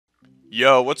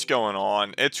Yo, what's going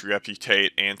on? It's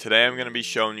Reputate, and today I'm going to be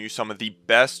showing you some of the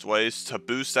best ways to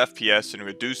boost FPS and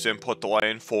reduce input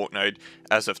delay in Fortnite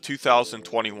as of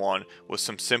 2021 with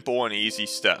some simple and easy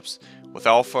steps.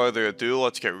 Without further ado,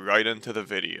 let's get right into the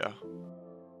video.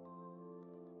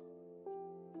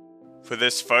 For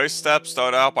this first step,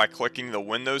 start out by clicking the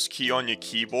Windows key on your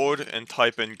keyboard and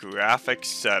type in Graphics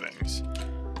Settings.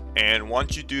 And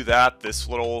once you do that, this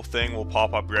little thing will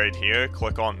pop up right here.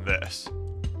 Click on this.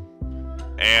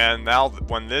 And now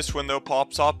when this window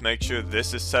pops up, make sure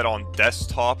this is set on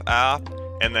Desktop App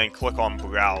and then click on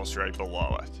Browse right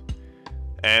below it.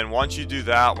 And once you do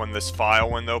that, when this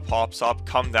file window pops up,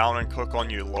 come down and click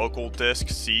on your local disk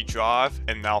C drive,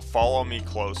 and now follow me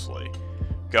closely.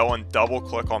 Go and double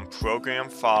click on Program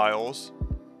Files,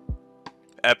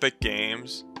 Epic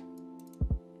Games,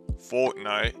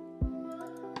 Fortnite,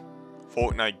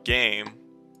 Fortnite Game,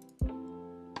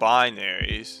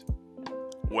 Binaries,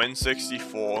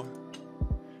 Win64,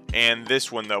 and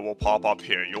this window will pop up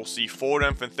here. You'll see 4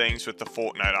 different things with the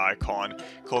Fortnite icon.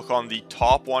 Click on the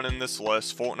top one in this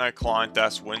list, Fortnite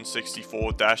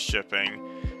Client-Win64-Shipping.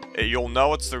 You'll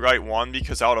know it's the right one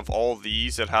because out of all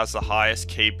these, it has the highest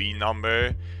KB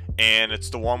number, and it's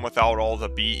the one without all the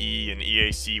BE and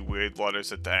EAC weird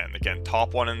letters at the end. Again,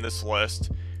 top one in this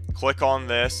list. Click on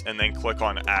this, and then click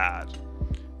on Add.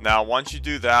 Now, once you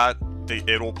do that,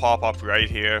 it'll pop up right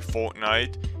here,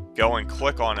 Fortnite. Go and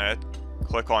click on it,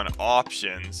 click on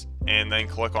Options, and then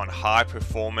click on High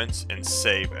Performance and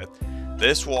save it.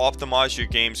 This will optimize your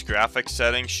game's graphics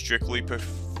settings strictly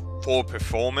for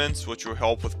performance, which will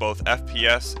help with both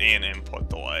FPS and input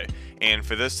delay. And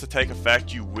for this to take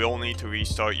effect, you will need to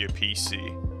restart your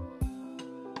PC.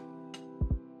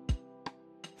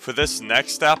 For this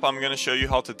next step, I'm going to show you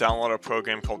how to download a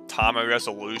program called Timer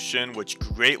Resolution, which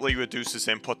greatly reduces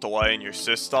input delay in your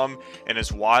system and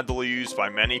is widely used by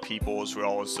many people as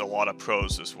well as a lot of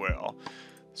pros as well.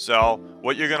 So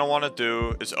what you're going to want to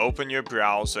do is open your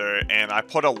browser, and I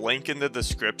put a link in the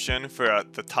description for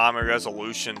the Timer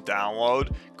Resolution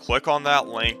download. Click on that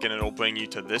link and it'll bring you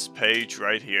to this page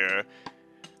right here.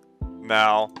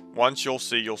 Now, once you'll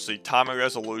see Timer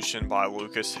Resolution by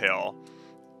Lucas Hill,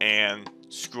 and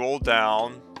scroll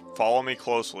down, follow me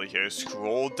closely here,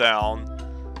 scroll down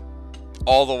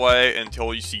all the way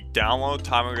until you see download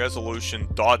timer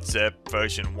resolution.zip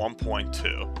version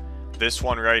 1.2. This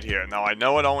one right here. Now I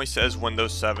know it only says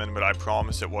Windows 7, but I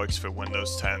promise it works for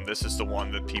Windows 10. This is the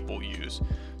one that people use.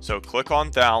 So click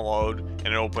on download and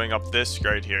it'll bring up this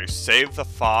right here. Save the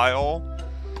file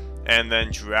and then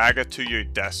drag it to your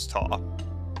desktop.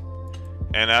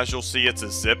 And as you'll see, it's a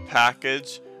zip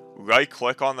package. Right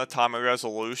click on the timer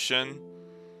resolution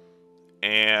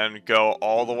and go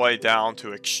all the way down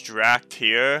to extract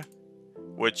here,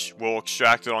 which will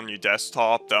extract it on your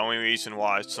desktop. The only reason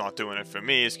why it's not doing it for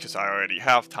me is because I already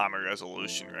have timer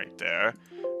resolution right there.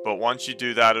 But once you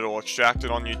do that, it'll extract it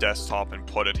on your desktop and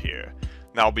put it here.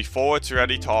 Now before it's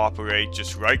ready to operate,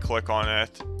 just right click on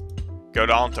it, go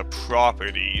down to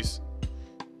Properties,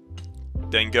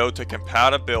 then go to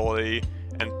Compatibility,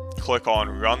 and click on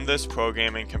Run this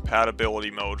program in compatibility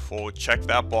mode for. Check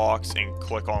that box and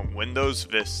click on Windows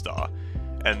Vista.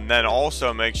 And then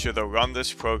also make sure the Run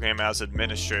this program as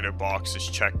administrator box is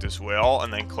checked as well,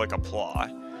 and then click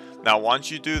Apply. Now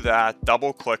once you do that,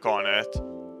 double click on it,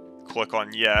 click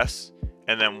on Yes,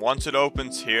 and then once it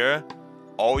opens here,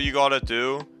 all you gotta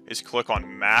do is click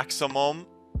on Maximum,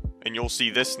 and you'll see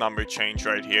this number change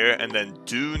right here, and then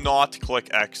do not click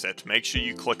exit. Make sure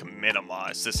you click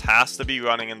minimize. This has to be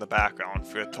running in the background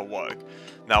for it to work.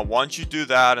 Now once you do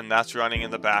that and that's running in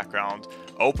the background,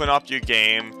 open up your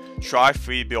game, try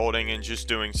free building and just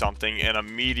doing something, and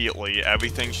immediately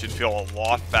everything should feel a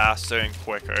lot faster and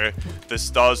quicker.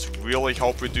 This does really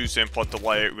help reduce input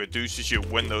delay. It reduces your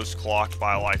Windows clock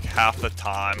by like half the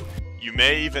time. You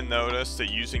may even notice that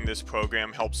using this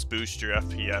program helps boost your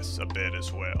FPS a bit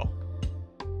as well.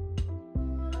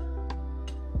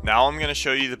 Now I'm going to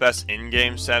show you the best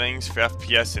in-game settings for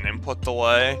FPS and input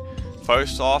delay.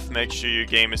 First off, make sure your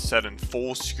game is set in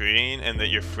full screen and that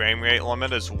your frame rate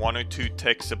limit is 1 or 2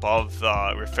 ticks above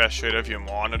the refresh rate of your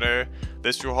monitor.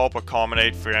 This will help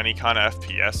accommodate for any kind of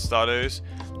FPS stutters.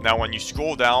 Now when you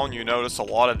scroll down, you notice a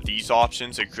lot of these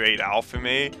options are grayed out for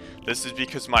me. This is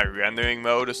because my rendering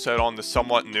mode is set on the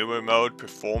somewhat newer mode,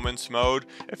 Performance mode.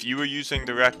 If you were using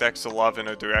DirectX 11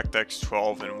 or DirectX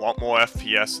 12 and want more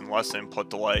FPS and less input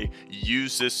delay,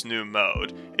 use this new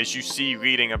mode. As you see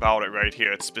reading about it right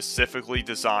here, it's specifically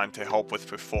designed to help with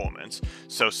performance.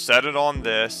 So set it on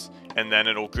this, and then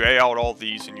it'll gray out all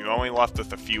these and you're only left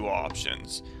with a few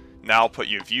options. Now put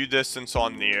your view distance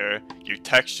on near, your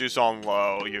textures on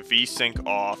low, your VSync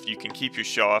off. You can keep your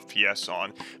show FPS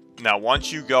on. Now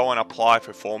once you go and apply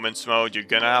performance mode, you're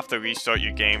gonna have to restart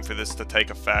your game for this to take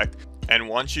effect. And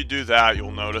once you do that,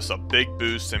 you'll notice a big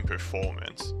boost in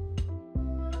performance.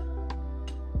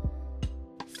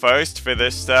 First, for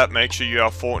this step, make sure you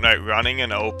have Fortnite running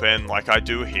and open like I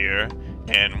do here.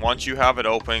 And once you have it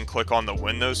open, click on the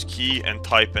Windows key and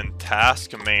type in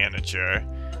Task Manager.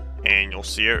 And you'll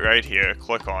see it right here.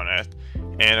 Click on it.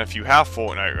 And if you have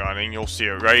Fortnite running, you'll see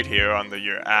it right here under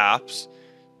your apps.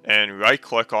 And right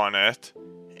click on it.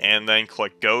 And then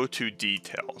click Go to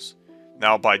Details.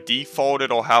 Now by default,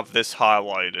 it'll have this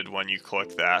highlighted when you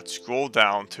click that. Scroll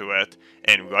down to it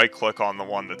and right click on the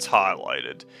one that's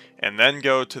highlighted. And then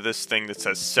go to this thing that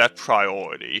says Set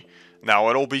Priority.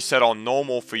 Now it'll be set on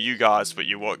normal for you guys, but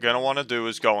you're going to want to do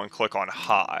is go and click on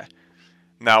High.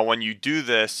 Now when you do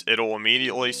this, it'll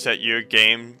immediately set your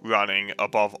game running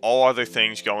above all other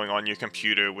things going on your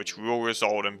computer, which will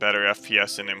result in better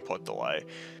FPS and input delay.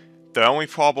 The only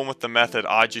problem with the method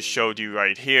I just showed you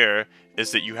right here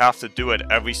is that you have to do it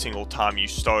every single time you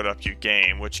start up your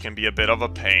game, which can be a bit of a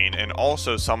pain, and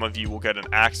also some of you will get an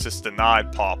access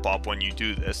denied pop-up when you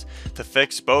do this. To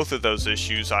fix both of those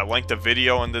issues, I linked a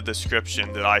video in the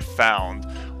description that I found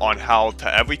on how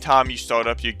to every time you start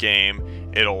up your game,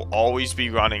 it'll always be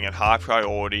running at high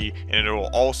priority, and it'll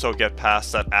also get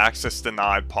past that access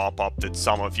denied pop-up that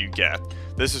some of you get.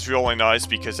 This is really nice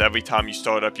because every time you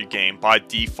start up your game, by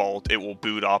default, it will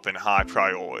boot up in high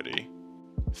priority.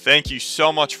 Thank you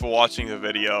so much for watching the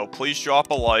video. Please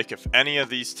drop a like if any of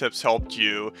these tips helped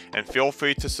you, and feel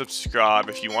free to subscribe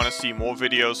if you want to see more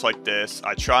videos like this.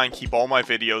 I try and keep all my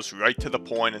videos right to the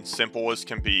point and simple as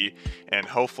can be, and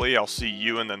hopefully I'll see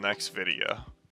you in the next video.